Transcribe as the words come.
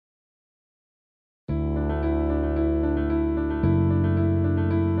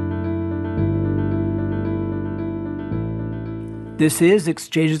This is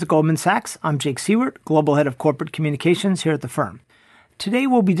Exchanges at Goldman Sachs. I'm Jake Siewert, Global Head of Corporate Communications here at the firm. Today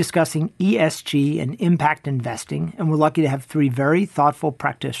we'll be discussing ESG and impact investing, and we're lucky to have three very thoughtful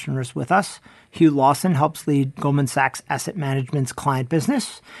practitioners with us. Hugh Lawson helps lead Goldman Sachs Asset Management's client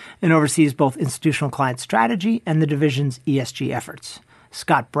business and oversees both institutional client strategy and the division's ESG efforts.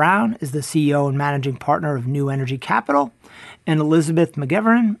 Scott Brown is the CEO and managing partner of New Energy Capital, and Elizabeth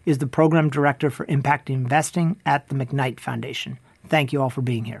McGivern is the program director for impact investing at the McKnight Foundation. Thank you all for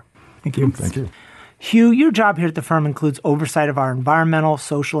being here. Thank you. Thank you. Hugh, your job here at the firm includes oversight of our environmental,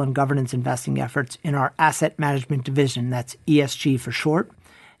 social, and governance investing efforts in our asset management division, that's ESG for short,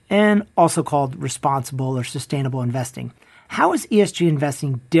 and also called responsible or sustainable investing. How is ESG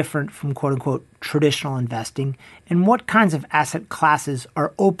investing different from quote-unquote traditional investing, and what kinds of asset classes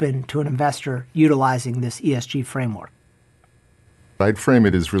are open to an investor utilizing this ESG framework? I'd frame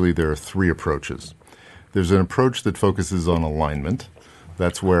it as really there are three approaches. There's an approach that focuses on alignment.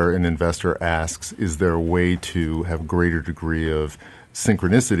 That's where an investor asks, is there a way to have greater degree of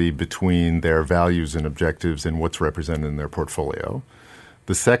synchronicity between their values and objectives and what's represented in their portfolio?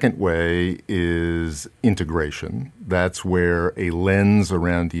 The second way is integration. That's where a lens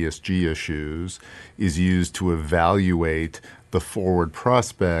around ESG issues is used to evaluate the forward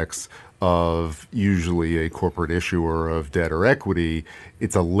prospects of usually a corporate issuer of debt or equity.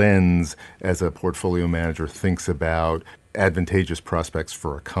 It's a lens as a portfolio manager thinks about advantageous prospects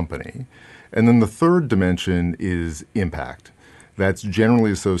for a company. And then the third dimension is impact. That's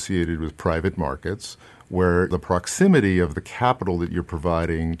generally associated with private markets, where the proximity of the capital that you're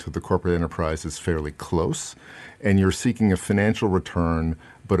providing to the corporate enterprise is fairly close, and you're seeking a financial return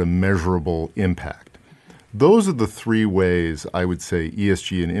but a measurable impact. Those are the three ways I would say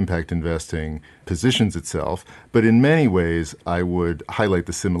ESG and impact investing positions itself, but in many ways I would highlight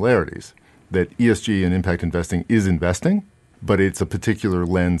the similarities. That ESG and impact investing is investing, but it's a particular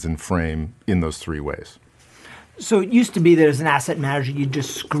lens and frame in those three ways. So it used to be that as an asset manager, you'd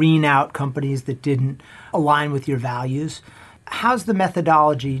just screen out companies that didn't align with your values. How's the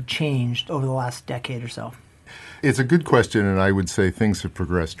methodology changed over the last decade or so? It's a good question, and I would say things have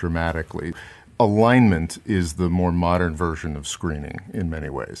progressed dramatically. Alignment is the more modern version of screening in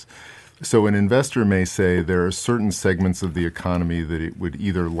many ways. So an investor may say there are certain segments of the economy that it would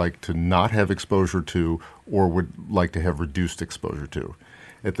either like to not have exposure to or would like to have reduced exposure to.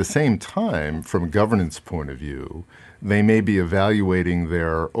 At the same time, from a governance point of view, they may be evaluating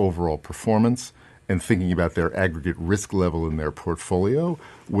their overall performance and thinking about their aggregate risk level in their portfolio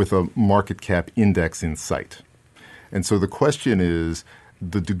with a market cap index in sight. And so the question is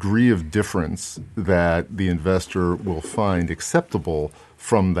the degree of difference that the investor will find acceptable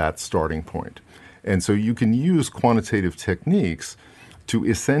from that starting point. And so you can use quantitative techniques to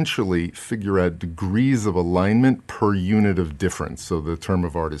essentially figure out degrees of alignment per unit of difference. So the term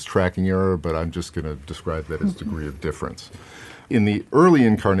of art is tracking error, but I'm just going to describe that as degree of difference. In the early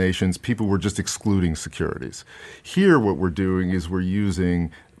incarnations, people were just excluding securities. Here, what we're doing is we're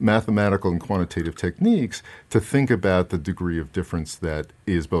using mathematical and quantitative techniques to think about the degree of difference that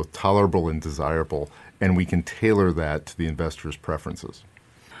is both tolerable and desirable, and we can tailor that to the investor's preferences.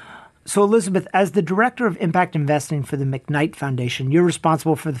 So, Elizabeth, as the director of impact investing for the McKnight Foundation, you're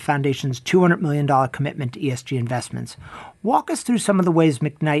responsible for the foundation's $200 million commitment to ESG investments. Walk us through some of the ways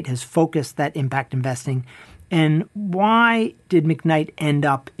McKnight has focused that impact investing, and why did McKnight end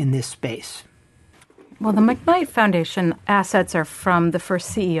up in this space? Well, the McKnight Foundation assets are from the first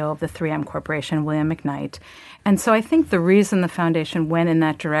CEO of the 3M Corporation, William McKnight. And so I think the reason the foundation went in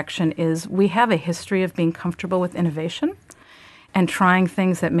that direction is we have a history of being comfortable with innovation and trying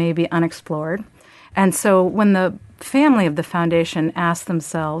things that may be unexplored. And so when the family of the foundation asked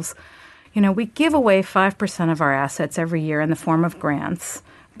themselves, we give away 5% of our assets every year in the form of grants,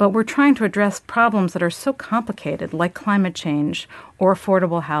 but we're trying to address problems that are so complicated, like climate change or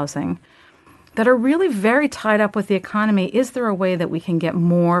affordable housing, that are really very tied up with the economy. Is there a way that we can get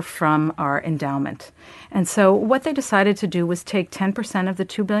more from our endowment? And so what they decided to do was take 10% of the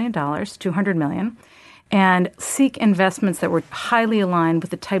 $2 billion, $200 million, and seek investments that were highly aligned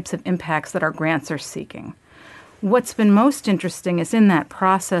with the types of impacts that our grants are seeking. What's been most interesting is in that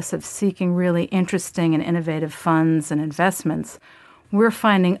process of seeking really interesting and innovative funds and investments, we're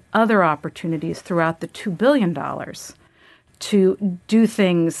finding other opportunities throughout the $2 billion to do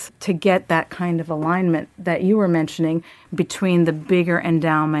things to get that kind of alignment that you were mentioning between the bigger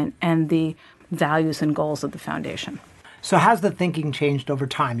endowment and the values and goals of the foundation. So how's the thinking changed over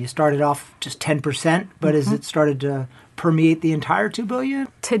time? You started off just 10%, but has it started to permeate the entire $2 billion?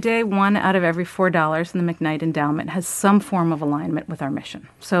 Today, 1 out of every $4 in the McKnight Endowment has some form of alignment with our mission.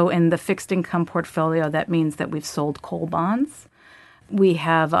 So in the fixed income portfolio, that means that we've sold coal bonds. We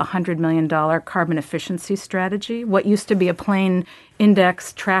have a $100 million carbon efficiency strategy, what used to be a plain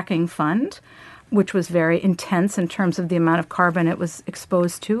index tracking fund, which was very intense in terms of the amount of carbon it was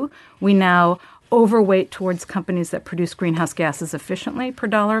exposed to. We now overweight towards companies that produce greenhouse gases efficiently per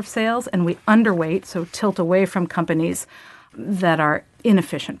dollar of sales, and we underweight, so tilt away from companies that are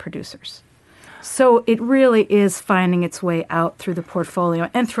inefficient producers. So it really is finding its way out through the portfolio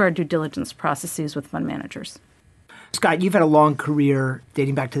and through our due diligence processes with fund managers. Scott, you've had a long career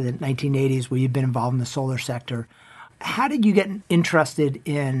dating back to the 1980s where you've been involved in the solar sector. How did you get interested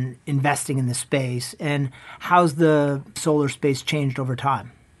in investing in this space, and how's the solar space changed over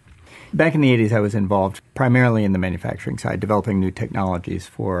time? Back in the 80s, I was involved primarily in the manufacturing side, developing new technologies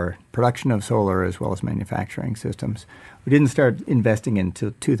for production of solar as well as manufacturing systems. We didn't start investing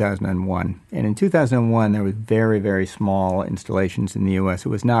until 2001. And in 2001, there was very, very small installations in the U.S. It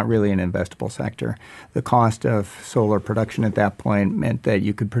was not really an investable sector. The cost of solar production at that point meant that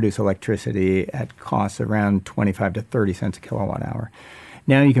you could produce electricity at costs around 25 to 30 cents a kilowatt hour.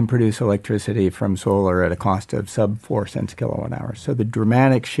 Now you can produce electricity from solar at a cost of sub 4 cents a kilowatt hour. So the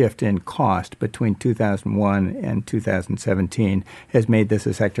dramatic shift in cost between 2001 and 2017 has made this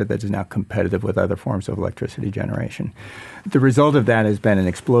a sector that is now competitive with other forms of electricity generation. The result of that has been an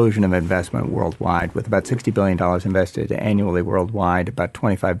explosion of investment worldwide, with about $60 billion invested annually worldwide, about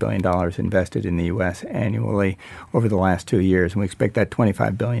 $25 billion invested in the U.S. annually over the last 2 years. And we expect that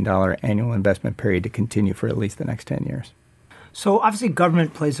 $25 billion annual investment period to continue for at least the next 10 years. So obviously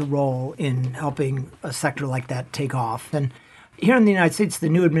government plays a role in helping a sector like that take off. And here in the United States, the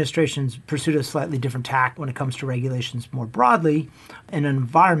new administration's pursued a slightly different tack when it comes to regulations more broadly. In an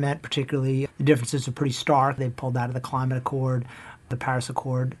environment, particularly, the differences are pretty stark. They pulled out of the Climate Accord, the Paris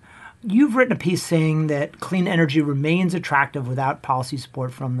Accord. You've written a piece saying that clean energy remains attractive without policy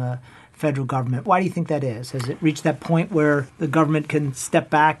support from the federal government. Why do you think that is? Has it reached that point where the government can step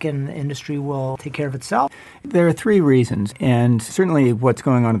back and the industry will take care of itself? There are three reasons, and certainly what's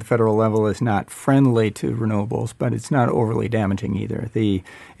going on at the federal level is not friendly to renewables, but it's not overly damaging either. The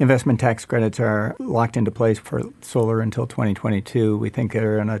investment tax credits are locked into place for solar until 2022. We think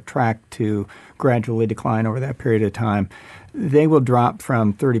they're on a track to gradually decline over that period of time. They will drop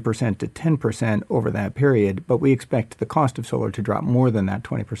from 30% to 10% over that period, but we expect the cost of solar to drop more than that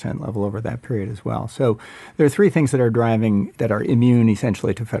 20% level over that period as well. So there are three things that are immune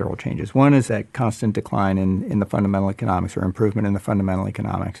essentially to federal changes. One is that constant decline in the fundamental economics, or improvement in the fundamental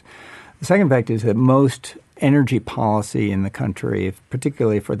economics. The second fact is that most energy policy in the country,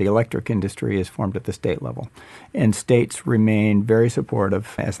 particularly for the electric industry, is formed at the state level. And states remain very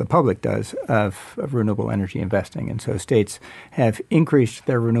supportive, as the public does, of renewable energy investing. And so states have increased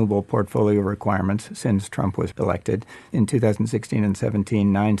their renewable portfolio requirements since Trump was elected. In 2016 and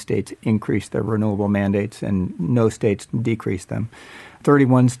 17, 9 states increased their renewable mandates and no states decreased them.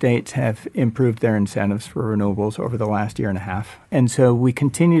 31 states have improved their incentives for renewables over the last year and a half. And so we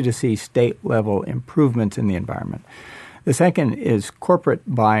continue to see state-level improvements in the environment. The second is corporate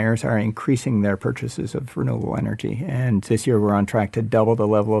buyers are increasing their purchases of renewable energy. And this year we're on track to double the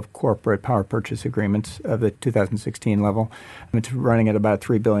level of corporate power purchase agreements of the 2016 level. It's running at about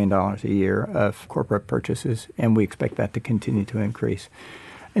 $3 billion a year of corporate purchases, and we expect that to continue to increase.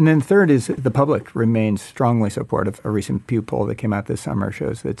 And then third is the public remains strongly supportive. A recent Pew poll that came out this summer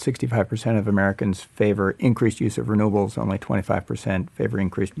shows that 65% of Americans favor increased use of renewables, only 25% favor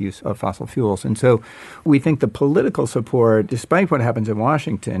increased use of fossil fuels. And so we think the political support, despite what happens in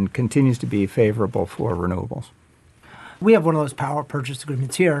Washington, continues to be favorable for renewables. We have one of those power purchase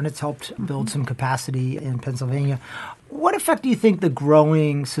agreements here, and it's helped build some capacity in Pennsylvania. What effect do you think the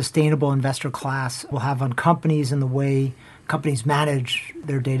growing sustainable investor class will have on companies and the way companies manage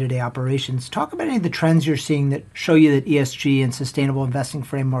their day-to-day operations? Talk about any of the trends you're seeing that show you that ESG and sustainable investing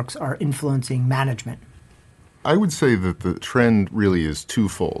frameworks are influencing management. I would say that the trend really is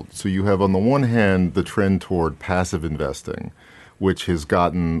twofold. So you have, on the one hand, the trend toward passive investing, which has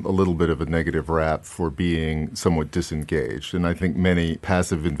gotten a little bit of a negative rap for being somewhat disengaged. And I think many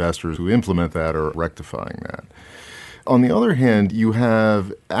passive investors who implement that are rectifying that. On the other hand, you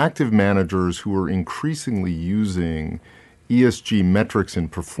have active managers who are increasingly using ESG metrics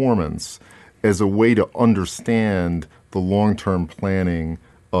and performance as a way to understand the long-term planning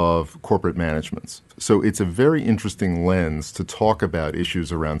of corporate managements. So it's a very interesting lens to talk about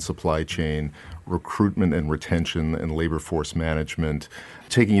issues around supply chain, recruitment and retention, and labor force management,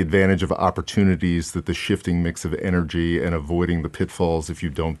 taking advantage of opportunities that the shifting mix of energy and avoiding the pitfalls if you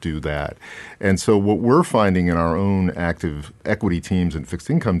don't do that. And so what we're finding in our own active equity teams and fixed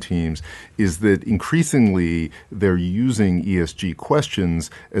income teams is that increasingly they're using ESG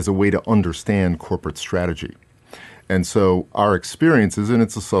questions as a way to understand corporate strategy. And so our experiences, and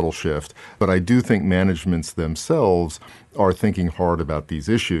it's a subtle shift, but I do think managements themselves are thinking hard about these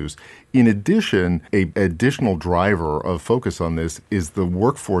issues. In addition, an additional driver of focus on this is the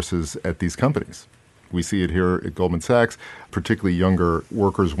workforces at these companies. We see it here at Goldman Sachs. Particularly younger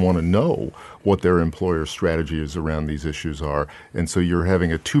workers want to know what their employer strategies around these issues are. And so you're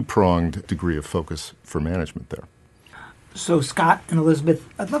having a two-pronged degree of focus for management there. So, Scott and Elizabeth,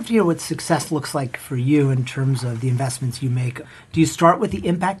 I'd love to hear what success looks like for you in terms of the investments you make. Do you start with the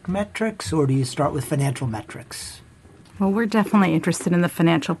impact metrics or do you start with financial metrics? Well, we're definitely interested in the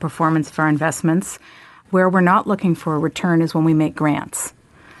financial performance of our investments. Where we're not looking for a return is when we make grants.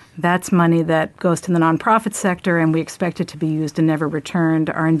 That's money that goes to the nonprofit sector, and we expect it to be used and never returned.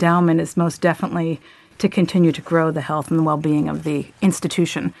 Our endowment is most definitely to continue to grow the health and the well-being of the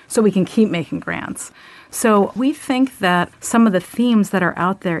institution so we can keep making grants. So we think that some of the themes that are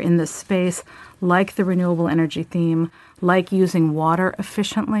out there in this space, like the renewable energy theme, like using water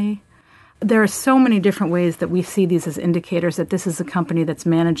efficiently, there are so many different ways that we see these as indicators that this is a company that's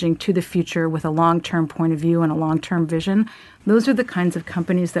managing to the future with a long-term point of view and a long-term vision. Those are the kinds of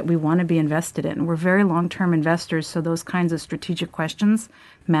companies that we want to be invested in. We're very long-term investors, so those kinds of strategic questions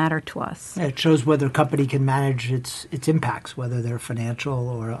matter to us. Yeah, it shows whether a company can manage its impacts, whether they're financial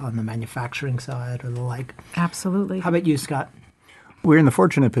or on the manufacturing side or the like. Absolutely. How about you, Scott? We're in the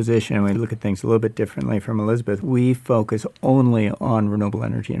fortunate position, and we look at things a little bit differently from Elizabeth. We focus only on renewable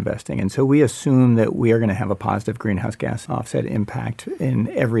energy investing. And so we assume that we are going to have a positive greenhouse gas offset impact in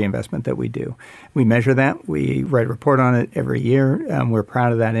every investment that we do. We measure that. We write a report on it every year. We're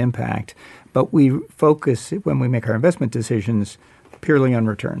proud of that impact. But we focus, when we make our investment decisions, purely on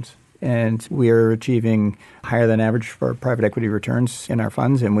returns. And we are achieving higher than average for private equity returns in our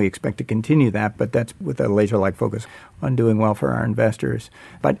funds, and we expect to continue that, but that's with a laser-like focus on doing well for our investors.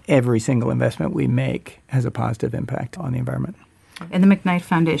 But every single investment we make has a positive impact on the environment. And the McKnight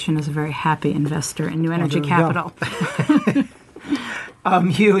Foundation is a very happy investor in new energy capital.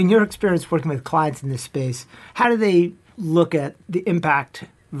 Hugh, in your experience working with clients in this space, how do they look at the impact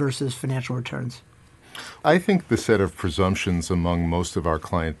versus financial returns? I think the set of presumptions among most of our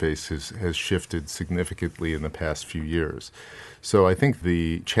client base has shifted significantly in the past few years. So I think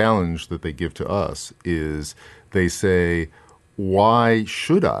the challenge that they give to us is they say, why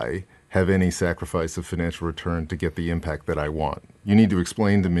should I have any sacrifice of financial return to get the impact that I want? You need to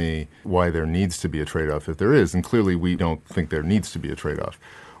explain to me why there needs to be a trade-off if there is, and clearly we don't think there needs to be a trade-off.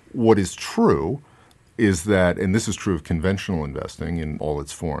 What is true is that, and this is true of conventional investing in all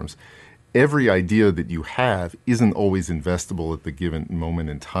its forms, every idea that you have isn't always investable at the given moment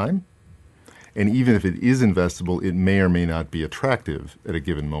in time. And even if it is investable, it may or may not be attractive at a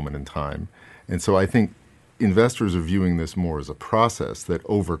given moment in time. And so I think investors are viewing this more as a process that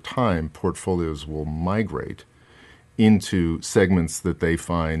over time portfolios will migrate into segments that they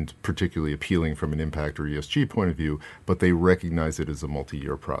find particularly appealing from an impact or ESG point of view, but they recognize it as a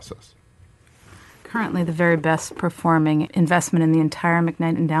multi-year process. Currently, the very best performing investment in the entire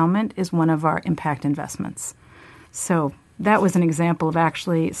McKnight endowment is one of our impact investments. So that was an example of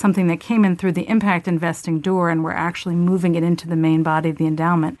actually something that came in through the impact investing door, and we're actually moving it into the main body of the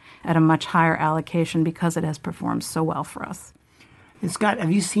endowment at a much higher allocation because it has performed so well for us. And Scott,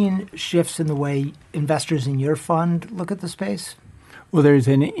 have you seen shifts in the way investors in your fund look at the space? Well, there's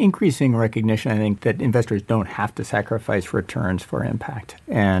an increasing recognition, I think, that investors don't have to sacrifice returns for impact.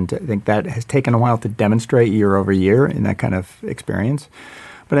 And I think that has taken a while to demonstrate year over year in that kind of experience.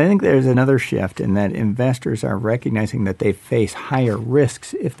 But I think there's another shift in that investors are recognizing that they face higher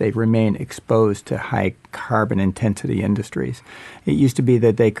risks if they remain exposed to high carbon intensity industries. It used to be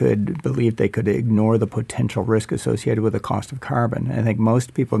that they could believe they could ignore the potential risk associated with the cost of carbon. I think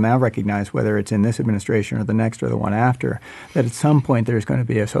most people now recognize, whether it's in this administration or the next or the one after, that at some point there's going to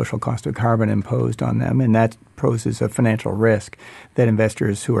be a social cost of carbon imposed on them, and that poses a financial risk that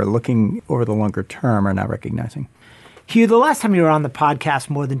investors who are looking over the longer term are now recognizing. Hugh, the last time you were on the podcast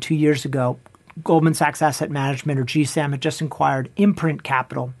more than 2 years ago, Goldman Sachs Asset Management, or GSAM, had just acquired Imprint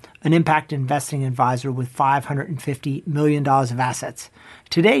Capital, an impact investing advisor with $550 million of assets.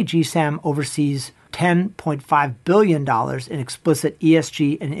 Today, GSAM oversees $10.5 billion in explicit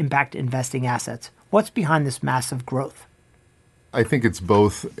ESG and impact investing assets. What's behind this massive growth? I think it's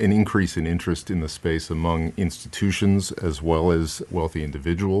both an increase in interest in the space among institutions as well as wealthy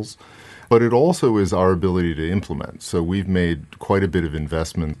individuals. But it also is our ability to implement. So we've made quite a bit of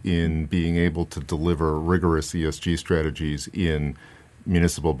investment in being able to deliver rigorous ESG strategies in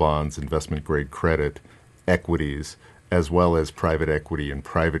municipal bonds, investment-grade credit, equities, as well as private equity and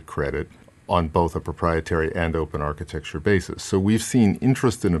private credit. on both a proprietary and open architecture basis. So we've seen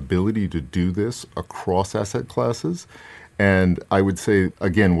interest and ability to do this across asset classes. And I would say,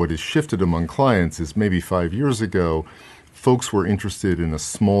 again, what has shifted among clients is maybe 5 years ago, folks were interested in a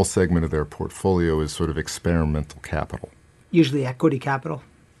small segment of their portfolio as sort of experimental capital. Usually equity capital.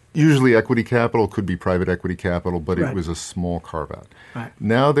 Usually equity capital, could be private equity capital, but Right. it was a small carve-out. Right.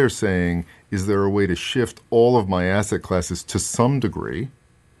 Now they're saying, is there a way to shift all of my asset classes to some degree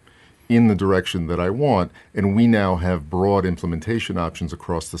in the direction that I want? And we now have broad implementation options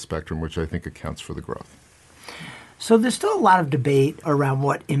across the spectrum, which I think accounts for the growth. So there's still a lot of debate around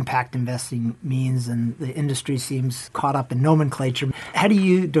what impact investing means, and the industry seems caught up in nomenclature. How do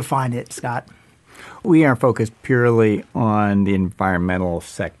you define it, Scott? We are focused purely on the environmental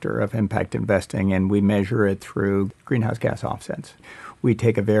sector of impact investing, and we measure it through greenhouse gas offsets. We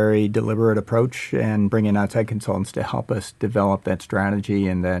take a very deliberate approach and bring in outside consultants to help us develop that strategy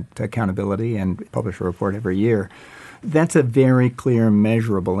and that accountability and publish a report every year. That's a very clear,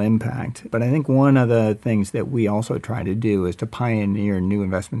 measurable impact. But I think one of the things that we also try to do is to pioneer new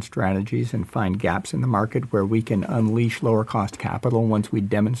investment strategies and find gaps in the market where we can unleash lower cost capital once we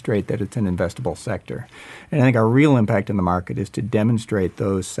demonstrate that it's an investable sector. And I think our real impact in the market is to demonstrate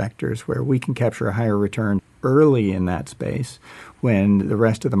those sectors where we can capture a higher return early in that space when the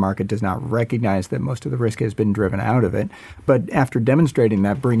rest of the market does not recognize that most of the risk has been driven out of it. But after demonstrating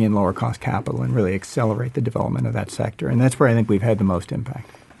that, bring in lower cost capital and really accelerate the development of that sector. And that's where I think we've had the most impact.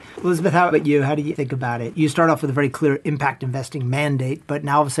 Elizabeth, how about you? How do you think about it? You start off with a very clear impact investing mandate, but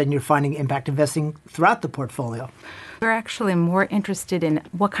now all of a sudden you're finding impact investing throughout the portfolio. We're actually more interested in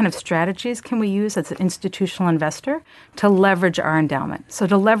what kind of strategies can we use as an institutional investor to leverage our endowment. So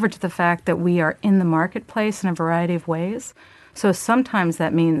to leverage the fact that we are in the marketplace in a variety of ways. So sometimes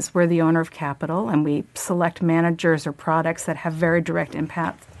that means we're the owner of capital and we select managers or products that have very direct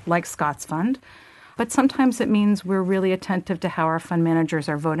impact, like Scott's fund. But sometimes it means we're really attentive to how our fund managers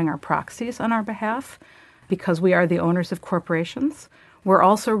are voting our proxies on our behalf because we are the owners of corporations. We're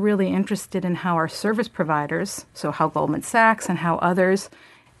also really interested in how our service providers, so how Goldman Sachs and how others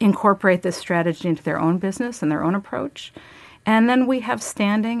incorporate this strategy into their own business and their own approach. And then we have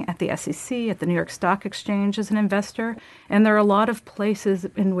standing at the SEC, at the New York Stock Exchange as an investor, and there are a lot of places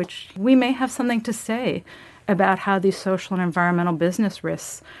in which we may have something to say about how these social and environmental business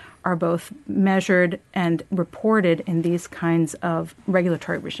risks are both measured and reported in these kinds of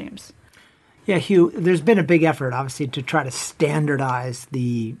regulatory regimes. Yeah, Hugh, there's been a big effort, obviously, to try to standardize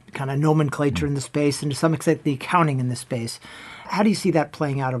the kind of nomenclature in the space and to some extent the accounting in the space. How do you see that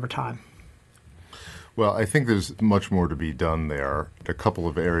playing out over time? Well, I think there's much more to be done there. A couple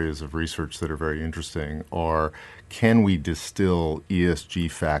of areas of research that are very interesting are, can we distill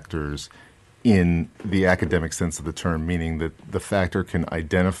ESG factors in the academic sense of the term, meaning that the factor can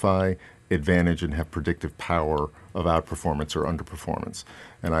identify, advantage, and have predictive power of outperformance or underperformance.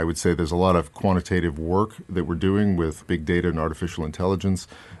 And I would say there's a lot of quantitative work that we're doing with big data and artificial intelligence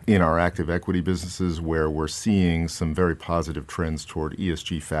in our active equity businesses where we're seeing some very positive trends toward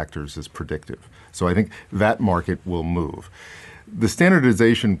ESG factors as predictive. So I think that market will move. The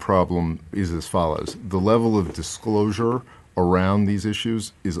standardization problem is as follows. The level of disclosure around these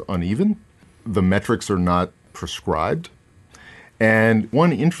issues is uneven. The metrics are not prescribed. And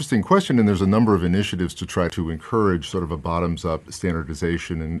one interesting question, and there's a number of initiatives to try to encourage sort of a bottoms-up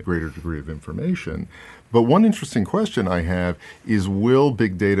standardization and greater degree of information. But one interesting question I have is, will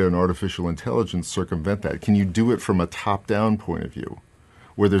big data and artificial intelligence circumvent that? Can you do it from a top-down point of view,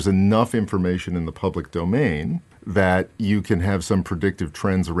 where there's enough information in the public domain that you can have some predictive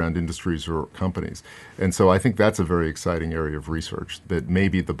trends around industries or companies? And so I think that's a very exciting area of research, that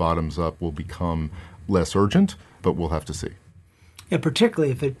maybe the bottoms-up will become less urgent, but we'll have to see. Yeah,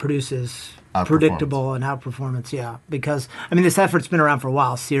 particularly if it produces predictable and outperformance, yeah. Because, I mean, this effort's been around for a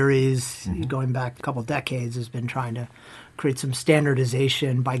while. Ceres, going back a couple decades, has been trying to create some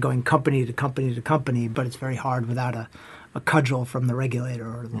standardization by going company to company to company, but it's very hard without a cudgel from the regulator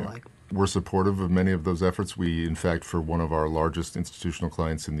or the like. We're supportive of many of those efforts. We, in fact, for one of our largest institutional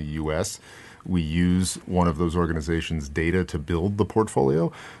clients in the U.S., we use one of those organizations' data to build the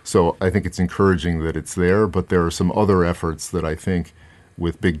portfolio. So I think it's encouraging that it's there, but there are some other efforts that I think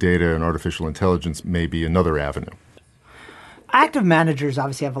with big data and artificial intelligence may be another avenue. Active managers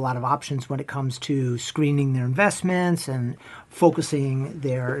obviously have a lot of options when it comes to screening their investments and focusing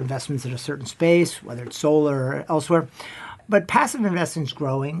their investments in a certain space, whether it's solar or elsewhere. But passive investing is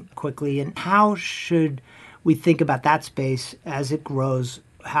growing quickly, and how should we think about that space as it grows?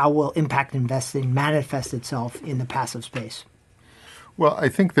 How will impact investing manifest itself in the passive space? Well, I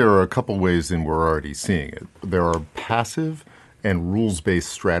think there are a couple ways in we're already seeing it. There are passive and rules-based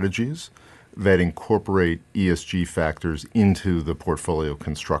strategies that incorporate ESG factors into the portfolio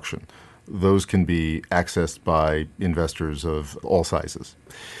construction. Those can be accessed by investors of all sizes.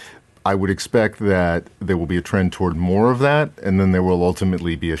 I would expect that there will be a trend toward more of that, and then there will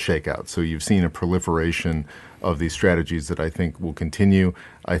ultimately be a shakeout. So you've seen a proliferation of these strategies that I think will continue.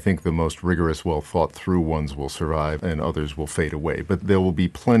 I think the most rigorous, well-thought-through ones will survive, and others will fade away. But there will be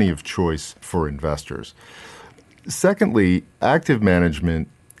plenty of choice for investors. Secondly, active management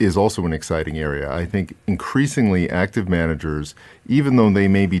is also an exciting area. I think increasingly active managers, even though they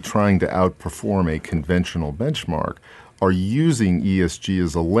may be trying to outperform a conventional benchmark, are using ESG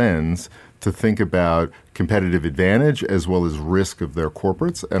as a lens to think about competitive advantage as well as risk of their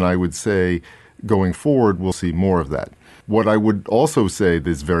corporates. And I would say going forward, we'll see more of that. What I would also say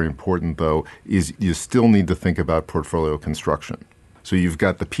that's very important, though, is you still need to think about portfolio construction. So you've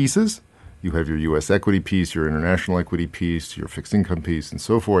got the pieces. You have your U.S. equity piece, your international equity piece, your fixed income piece, and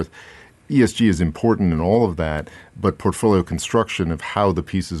so forth. ESG is important in all of that, but portfolio construction of how the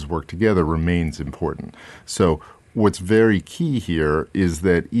pieces work together remains important. So what's very key here is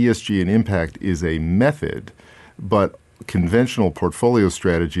that ESG and impact is a method, but conventional portfolio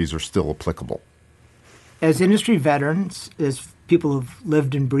strategies are still applicable. As industry veterans, as people who've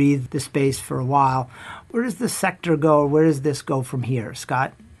lived and breathed the space for a while, where does the sector go? Where does this go from here?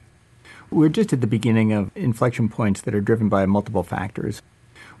 Scott? We're just at the beginning of inflection points that are driven by multiple factors.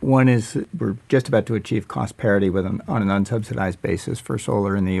 One is we're just about to achieve cost parity on an unsubsidized basis for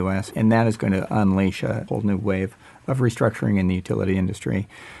solar in the U.S., and that is going to unleash a whole new wave of restructuring in the utility industry.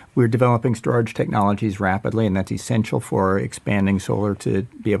 We're developing storage technologies rapidly, and that's essential for expanding solar to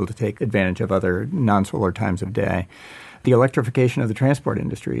be able to take advantage of other non-solar times of day. The electrification of the transport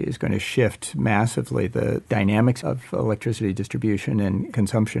industry is going to shift massively the dynamics of electricity distribution and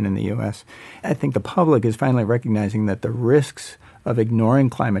consumption in the U.S. I think the public is finally recognizing that the risks of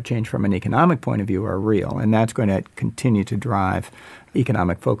ignoring climate change from an economic point of view are real, and that's going to continue to drive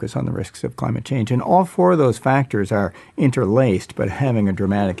economic focus on the risks of climate change. And all four of those factors are interlaced, but having a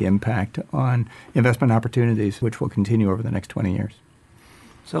dramatic impact on investment opportunities, which will continue over the next 20 years.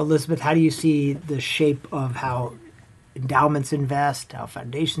 So, Elizabeth, how do you see the shape of how endowments invest, how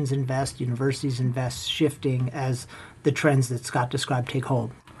foundations invest, universities invest, shifting as the trends that Scott described take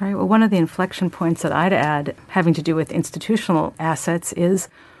hold? Right. Well, one of the inflection points that I'd add having to do with institutional assets is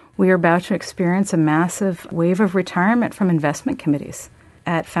we are about to experience a massive wave of retirement from investment committees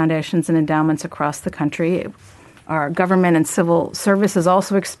at foundations and endowments across the country. Our government and civil service is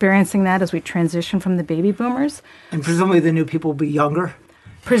also experiencing that as we transition from the baby boomers. And presumably the new people will be younger?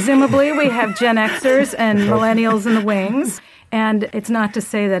 Presumably, we have Gen Xers and millennials in the wings. And it's not to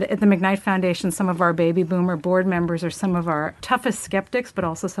say that at the McKnight Foundation, some of our baby boomer board members are some of our toughest skeptics, but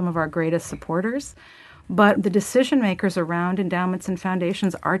also some of our greatest supporters. But the decision makers around endowments and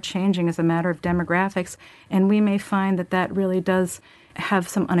foundations are changing as a matter of demographics, and we may find that that really does have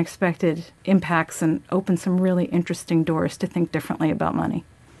some unexpected impacts and open some really interesting doors to think differently about money.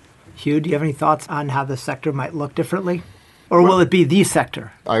 Hugh, do you have any thoughts on how the sector might look differently? Or will it be the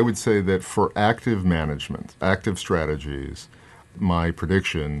sector? I would say that for active management, active strategies, my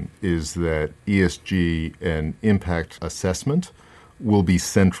prediction is that ESG and impact assessment will be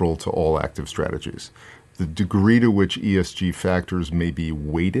central to all active strategies. The degree to which ESG factors may be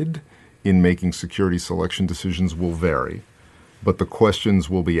weighted in making security selection decisions will vary, but the questions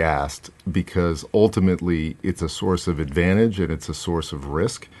will be asked because ultimately it's a source of advantage and it's a source of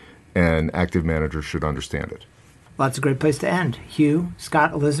risk, and active managers should understand it. Well, that's a great place to end. Hugh,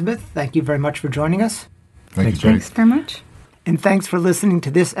 Scott, Elizabeth, thank you very much for joining us. Thank you, Jake. Thanks very much. And thanks for listening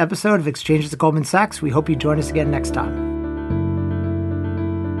to this episode of Exchanges at Goldman Sachs. We hope you join us again next time.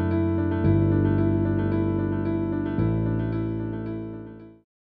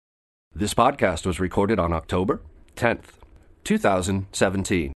 This podcast was recorded on October 10th,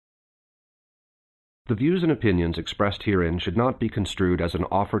 2017. The views and opinions expressed herein should not be construed as an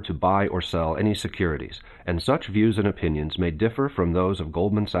offer to buy or sell any securities, and such views and opinions may differ from those of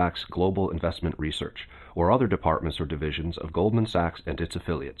Goldman Sachs Global Investment Research or other departments or divisions of Goldman Sachs and its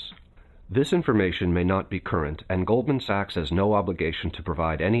affiliates. This information may not be current, and Goldman Sachs has no obligation to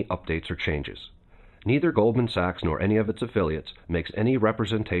provide any updates or changes. Neither Goldman Sachs nor any of its affiliates makes any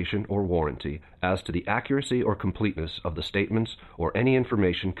representation or warranty as to the accuracy or completeness of the statements or any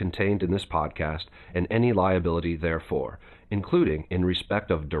information contained in this podcast and any liability therefor, including in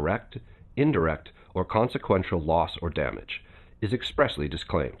respect of direct, indirect, or consequential loss or damage, is expressly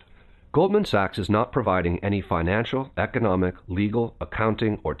disclaimed. Goldman Sachs is not providing any financial, economic, legal,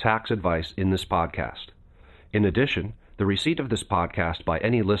 accounting, or tax advice in this podcast. In addition, The receipt of this podcast by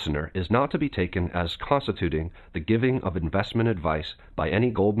any listener is not to be taken as constituting the giving of investment advice by any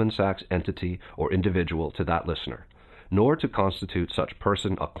Goldman Sachs entity or individual to that listener, nor to constitute such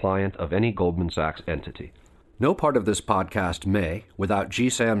person a client of any Goldman Sachs entity. No part of this podcast may, without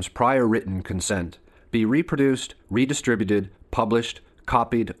GSAM's prior written consent, be reproduced, redistributed, published,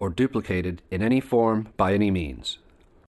 copied, or duplicated in any form by any means.